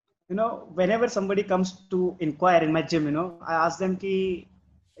 Whenever somebody comes to inquire in my gym, I ask them ki,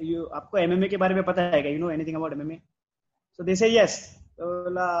 aapko MMA ke baare mein pata hai kya? You know anything about MMA? So they say yes.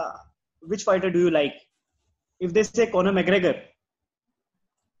 So, which fighter do you like? If they say Conor McGregor,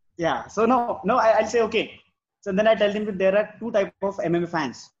 yeah. So no, I'll say okay. So then I tell them that there are two types of MMA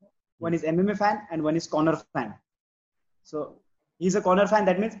fans. One is MMA fan and one is Conor fan. So he's a Conor fan.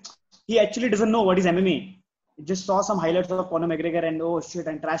 That means he actually doesn't know what is MMA. He just saw some highlights of Conor McGregor and oh shit,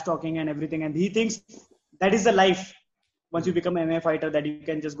 and trash talking and everything, and he thinks that is the life. Once you become an MMA fighter, that you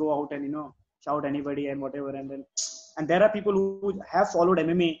can just go out and shout anybody and whatever, and there are people who have followed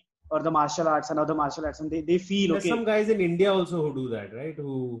MMA or the martial arts and other martial arts, and they feel There's some guys in India also who do that, right?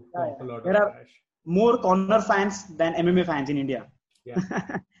 Who talk a lot there of are trash. More Conor fans than MMA fans in India. Yeah,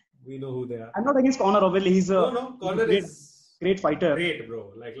 we know who they are. I'm not against Conor, obviously. He's Conor is great fighter. Great,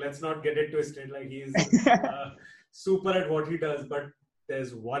 bro. Like, let's not get it twisted. Like, he's super at what he does, but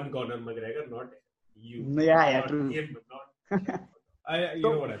there's one Conor McGregor, not you. Yeah, true. Him, not you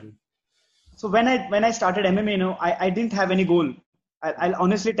know what I mean. So when I started MMA, I didn't have any goal. I'll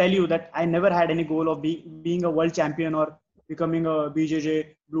honestly tell you that I never had any goal of being a world champion or becoming a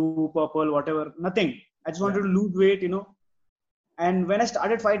BJJ, blue, purple, whatever. Nothing. I just wanted to lose weight, And when I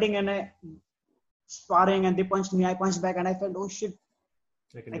started fighting and I sparring and they punched me, I punched back and I felt, oh shit,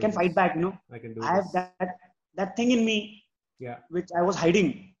 I can fight back, I can do I have that thing in me, which I was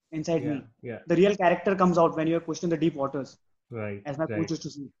hiding inside me. Yeah. The real character comes out when you're pushed in the deep waters. Right. As my coach used to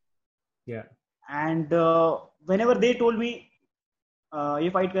say. Yeah. And whenever they told me, "Ye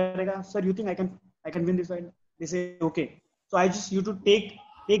fight karega, sir, you think I can win this fight?" They say, "Okay." So I just used to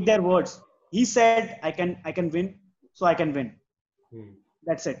take their words. He said, "I can win, so I can win."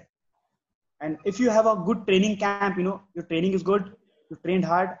 That's it. And if you have a good training camp, your training is good, you trained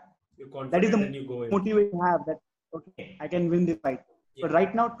hard. That is the motivation you have. That okay, I can win this fight. Yeah. But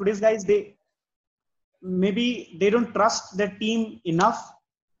right now, today's guys, they don't trust their team enough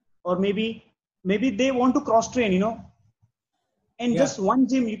or maybe they want to cross train, in just one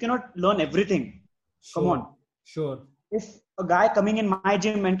gym you cannot learn everything. Come on. Sure. If a guy coming in my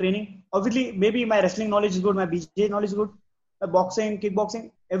gym and training, obviously maybe my wrestling knowledge is good, my BJ knowledge is good, my boxing,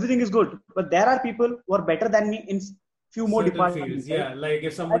 kickboxing, everything is good. But there are people who are better than me in few more certain departments. fields. Right? Yeah, like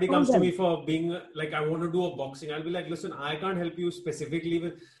if somebody comes to me for being like, I want to do a boxing, I'll be like, listen, I can't help you specifically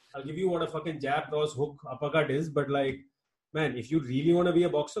with, I'll give you what a fucking jab, cross, hook, uppercut is, but like, man, if you really want to be a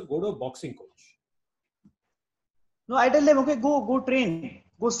boxer, go to a boxing coach. No, I tell them, okay, go train,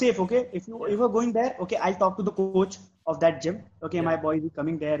 go safe, okay. If you're going there, okay, I'll talk to the coach of that gym. Okay, my boy is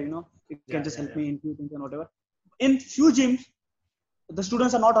coming there, you can just help me in few things and whatever. In few gyms, the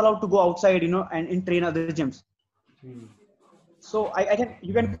students are not allowed to go outside, and in train other gyms. So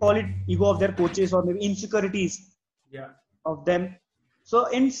you can call it ego of their coaches or maybe insecurities of them. So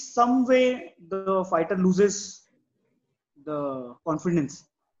in some way, the fighter loses the confidence,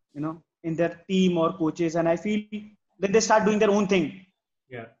 in their team or coaches, and I feel that they start doing their own thing.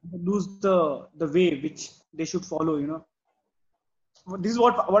 Yeah. They lose the way which they should follow. This is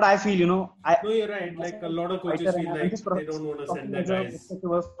what I feel. No, you're right. Like a lot of coaches feel like they don't want to send their guys.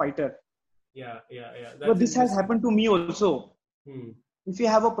 A fighter. Yeah. But this has happened to me also. If you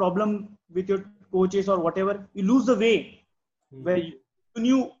have a problem with your coaches or whatever, you lose the way where you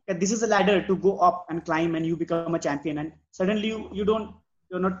knew that this is a ladder to go up and climb and you become a champion, and suddenly you're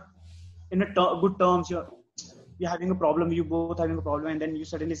not in good terms. You're having a problem. You both having a problem, and then you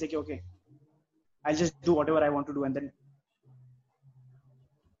suddenly say, okay, I'll just do whatever I want to do, and then.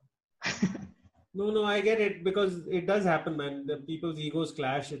 No, I get it, because it does happen, man. The people's egos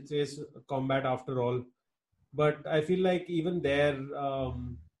clash. It is combat after all. But I feel like even there,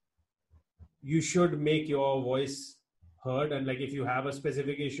 you should make your voice heard. And like, if you have a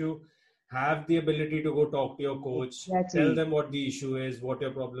specific issue, have the ability to go talk to your coach, tell them what the issue is, what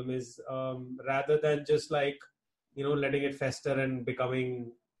your problem is, rather than just like, letting it fester and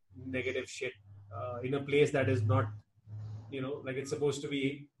becoming negative shit in a place that is not, like it's supposed to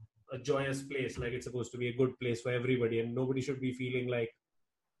be a joyous place, like it's supposed to be a good place for everybody, and nobody should be feeling like,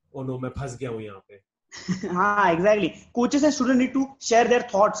 oh no, main phas gaya hu yahan pe. Exactly. Coaches and students need to share their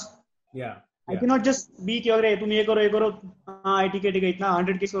thoughts. Yeah. I cannot just be tum ye karo, itna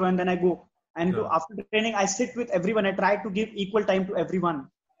 100 case karo, and then I go. And after training, I sit with everyone. I try to give equal time to everyone.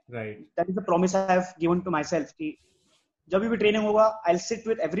 Right. That is the promise I have given to myself. Ki, jab bhi training hoga, I'll sit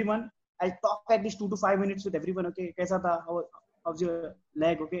with everyone. I'll talk at least 2 to 5 minutes with everyone. Okay, kaisa tha? How's your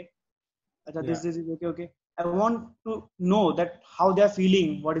leg? Okay. This is okay. I want to know that how they're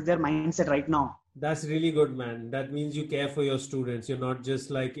feeling, what is their mindset right now. That's really good, man. That means you care for your students. You're not just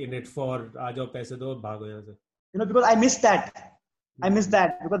like in it for aajo paise do bhago yahan se. Because I miss that. I miss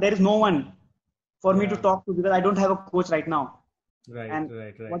that because there is no one for me to talk to, because I don't have a coach right now.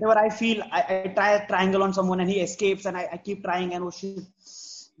 Right. Whatever I feel, I try a triangle on someone and he escapes, and I keep trying, and oh shit,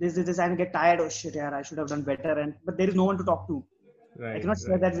 this and get tired. Oh shit, yeah, I should have done better. But there is no one to talk to. Right. I cannot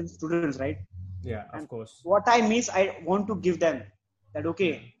share that with students, right? Yeah, of course. What I miss, I want to give them that.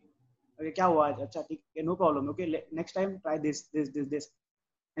 Okay, kya hua? Achha, no problem. Okay, next time try this,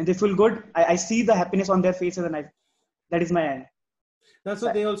 and they feel good. I see the happiness on their faces, and that is my end. That's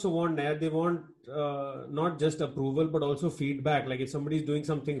what they also want. They want not just approval, but also feedback. Like if somebody's doing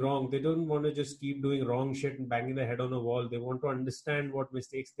something wrong, they don't want to just keep doing wrong shit and banging their head on a wall. They want to understand what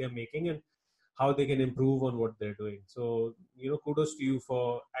mistakes they're making and how they can improve on what they're doing. So, kudos to you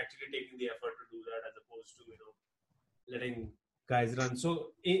for actually taking the effort to do that, as opposed to, letting guys run. So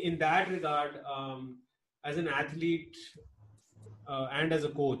in that regard, as an athlete and as a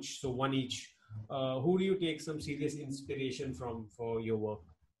coach, so one each, who do you take some serious inspiration from for your work?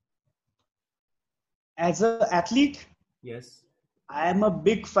 As an athlete? Yes. I am a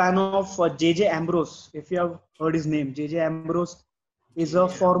big fan of JJ Ambrose. If you have heard his name, JJ Ambrose is a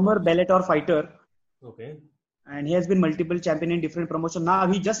former Bellator fighter. Okay. And he has been multiple champion in different promotions. Now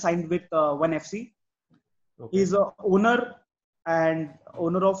he just signed with ONE FC. Okay. He's a owner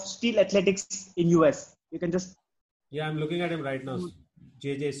of Steel Athletics in US. You can just. Yeah, I'm looking at him right now.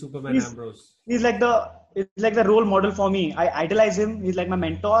 JJ Superman Ambrose. He's like the role model for me. I idolize him. He's like my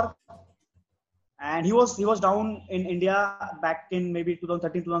mentor. And he was down in India back in maybe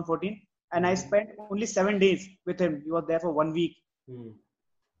 2013, 2014. And I spent only 7 days with him. He was there for 1 week.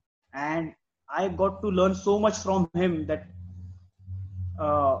 And I got to learn so much from him that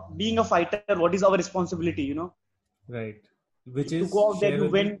being a fighter, what is our responsibility, Right. Which is to go out there, you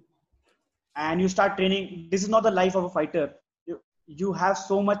win, and you start training. This is not the life of a fighter. You have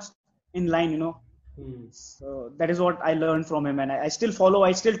so much in line, So that is what I learned from him, and I still follow.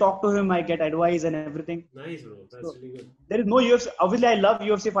 I still talk to him. I get advice and everything. Nice, bro. That's So really good. there is no UFC. Obviously, I love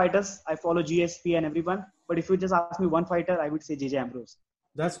UFC fighters. I follow GSP and everyone. But if you just ask me one fighter, I would say JJ Ambrose.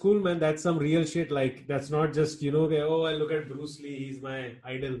 That's cool, man. That's some real shit. Like, that's not just, oh, I look at Bruce Lee, he's my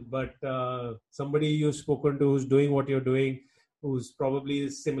idol. But somebody you've spoken to who's doing what you're doing, who's probably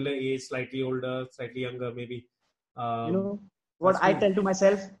similar age, slightly older, slightly younger, maybe. You know what That's I cool. tell to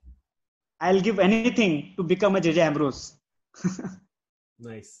myself? I'll give anything to become a JJ Ambrose.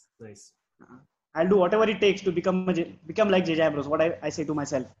 Nice, nice. I'll do whatever it takes to become become like JJ Ambrose. What I say to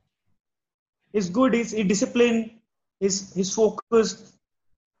myself. He's good. He's disciplined. He's focused.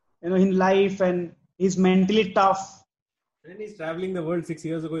 In life, and he's mentally tough. And he's traveling the world 6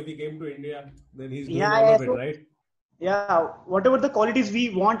 years ago. If he came to India, then he's doing Yeah, all yeah. of it, So, right? yeah, whatever the qualities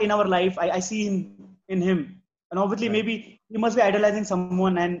we want in our life, I see in him. And obviously, Right. maybe he must be idolizing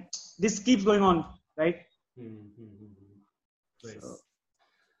someone, and this keeps going on, right? Nice. So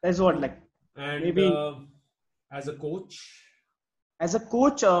that's what, Cool. like, And maybe as a coach, as a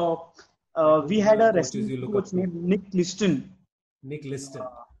coach, like, we who had are a the coaches wrestling you look coach up to? named Nick Liston Nick Liston.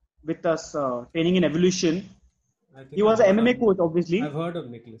 with us training in Evolution. I think He was I've an heard MMA of, coach, obviously. I've heard of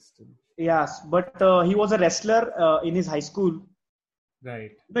Nick Liston. Yes, but he was a wrestler in his high school.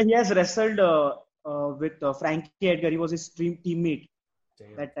 Right. But he has wrestled with Frankie Edgar. He was his teammate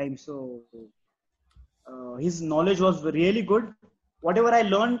Damn. that time. So his knowledge was really good. Whatever I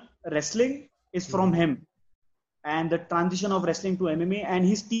learned wrestling is from him, and the transition of wrestling to MMA and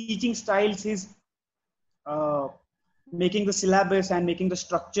his teaching styles, his making the syllabus and making the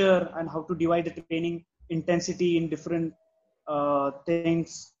structure and how to divide the training intensity in different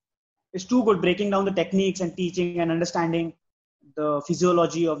things is too good. Breaking down the techniques and teaching and understanding the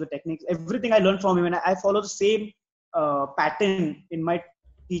physiology of the techniques, everything I learned from him, and I follow the same pattern in my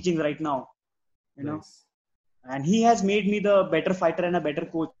teaching right now. Nice. And he has made me the better fighter and a better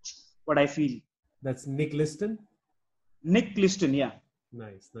coach. What I feel. That's Nick Liston. Nick Liston, yeah.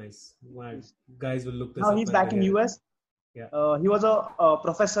 Nice, nice. My guys will look this Now up. he's when back they in hear it. US. Yeah. He was a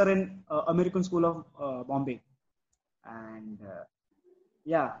professor in American School of Bombay, and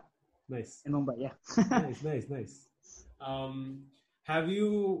yeah, Nice. in Mumbai. Yeah. Nice. Have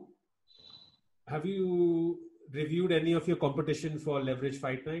you reviewed any of your competition for Leverage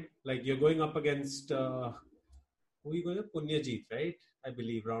Fight Night? Like, you're going up against who are you going up? Punyajit, right? I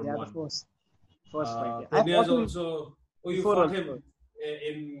believe round Yeah, the one. first fight. Yeah. I Punya's fought him also. Oh, you before fought also. him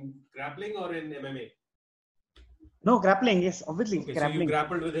in grappling or in MMA? No, grappling. Yes, obviously Okay, so you grappling.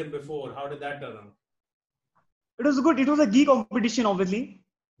 grappled with him before. How did that turn out? It was good. It was a gi competition, obviously.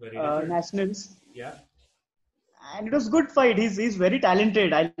 Very different. Nationals. Yeah. And it was good fight. He's very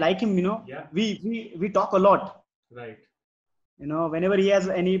talented. I like him. Yeah. We talk a lot. Right. Whenever he has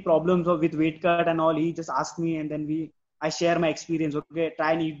any problems or with weight cut and all, he just asks me, and then I share my experience. Okay,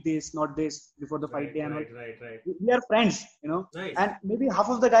 try and eat this, not this, before the fight day and all. Right. We are friends, Nice. and maybe half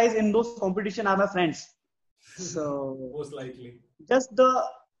of the guys in those competition are my friends. So most likely. just the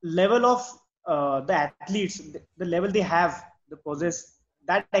level of the athletes, the level they have, the possess,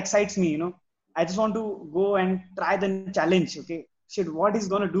 that excites me. I just want to go and try the challenge. Okay, shit, what he's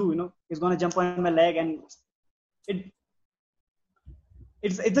gonna do? He's gonna jump on my leg, and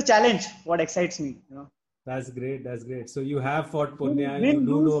it's a challenge. What excites me. That's great. So you have fought Punya. Win, You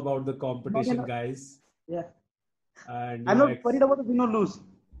do lose, know about the competition, guys. Yeah. And I'm not worried about the win or lose.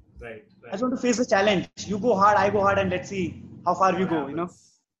 Right. I just want to face the challenge. You go hard, I go hard, and let's see how far we go.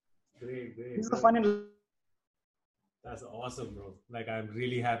 Great. This is the fun in. That's awesome, bro. Like, I'm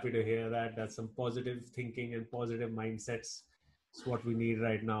really happy to hear that. That's some positive thinking and positive mindsets. It's what we need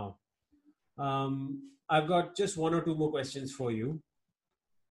right now. I've got just one or two more questions for you.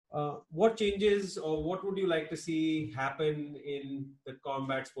 What changes or what would you like to see happen in the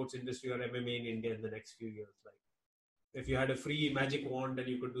combat sports industry or MMA in India in the next few years? Like, if you had a free magic wand and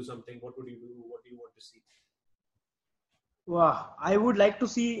you could do something, what would you do? What do you want to see? Wow, I would like to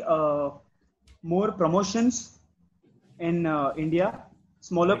see more promotions in India.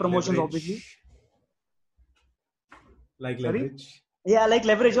 Smaller promotions, leverage. obviously. Like Sorry? leverage? Yeah, like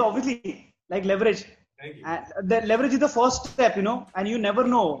leverage, obviously. Like leverage. Thank you. The leverage is the first step, and you never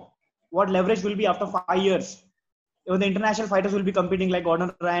know what leverage will be after 5 years. Even the international fighters will be competing like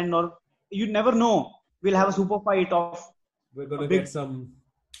Gordon Ryan, or you never know. We'll have a super fight of. We're going to get some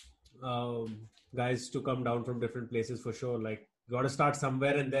guys to come down from different places for sure. Like, you got to start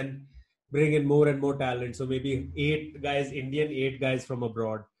somewhere and then bring in more and more talent. So maybe 8 guys Indian, 8 guys from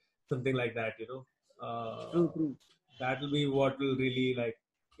abroad, something like that. True. That will be what will really, like,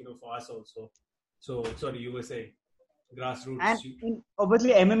 for us also. So sorry, you were saying. grassroots.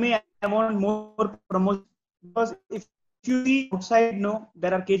 Obviously MMA, I want more promotion, because if you see outside,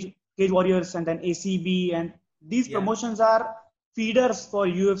 there are cage warriors and then ACB, and these promotions are feeders for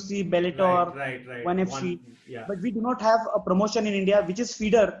UFC, Bellator, right. 1FC. But we do not have a promotion in India which is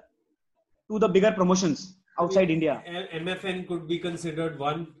feeder to the bigger promotions outside India. MFN could be considered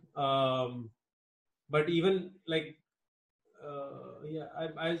one, but even like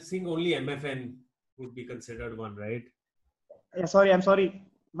I think only MFN would be considered one, right? I'm sorry.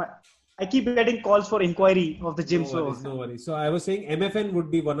 I keep getting calls for inquiry of the gym. No worries. So I was saying MFN would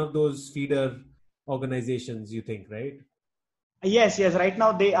be one of those feeder organizations, you think, right? Yes. Right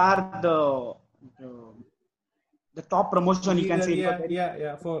now they are the top promotion, you can say.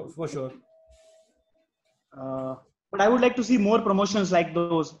 Yeah, for sure. But I would like to see more promotions like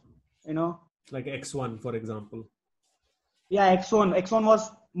those, Like X1, for example. Yeah, X1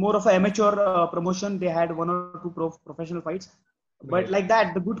 was more of an amateur promotion. They had one or two professional fights. But like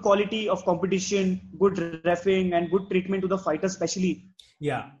that, the good quality of competition, good reffing, and good treatment to the fighters, especially.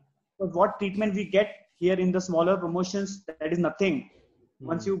 Yeah. But what treatment we get here in the smaller promotions, that is nothing.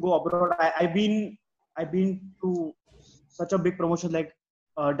 Once you go abroad, I've been to such a big promotion like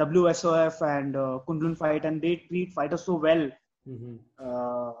WSOF and Kundlun Fight, and they treat fighters so well.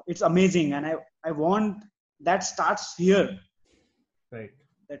 It's amazing, and I want that starts here. Right.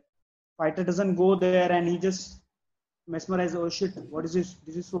 That fighter doesn't go there and he just mesmerized. Oh shit! What is this?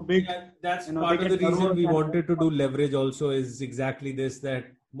 This is so big. Yeah, that's part of the reason we wanted to do leverage. Also, is exactly this: that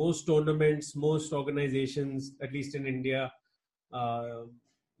most tournaments, most organizations, at least in India,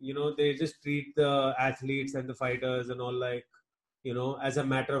 they just treat the athletes and the fighters and all like, as a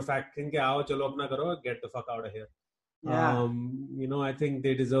matter of fact, get the fuck out of here. Yeah. I think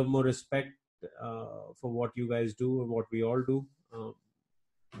they deserve more respect for what you guys do and what we all do,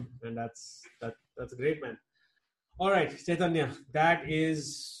 and that's great, man. All right, Chaitanya, that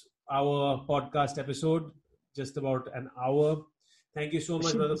is our podcast episode, just about an hour. Thank you so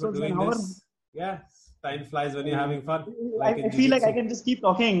much, brother, for doing this. Yeah, time flies when you're having fun. I feel like I can just keep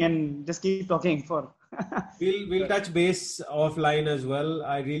talking and just keep talking for. We'll touch base offline as well.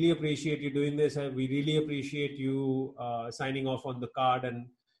 I really appreciate you doing this. We really appreciate you signing off on the card and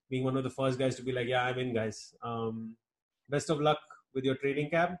being one of the first guys to be like, yeah, I'm in, guys. Best of luck with your training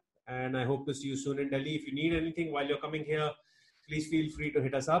camp, and I hope to see you soon in Delhi. If you need anything while you're coming here, please feel free to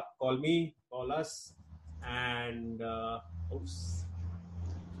hit us up. Call me, call us, and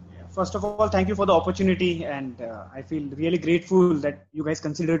First of all, thank you for the opportunity, and I feel really grateful that you guys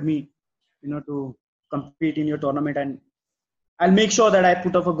considered me, to compete in your tournament, and I'll make sure that I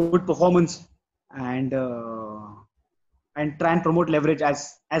put up a good performance and try and promote leverage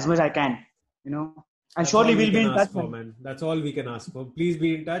as much as I can, and surely we'll be in touch. Man. That's all we can ask for. Please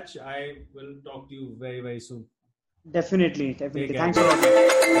be in touch. I will talk to you very, very soon. Definitely. Thanks a lot.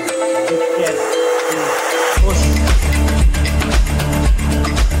 Take care.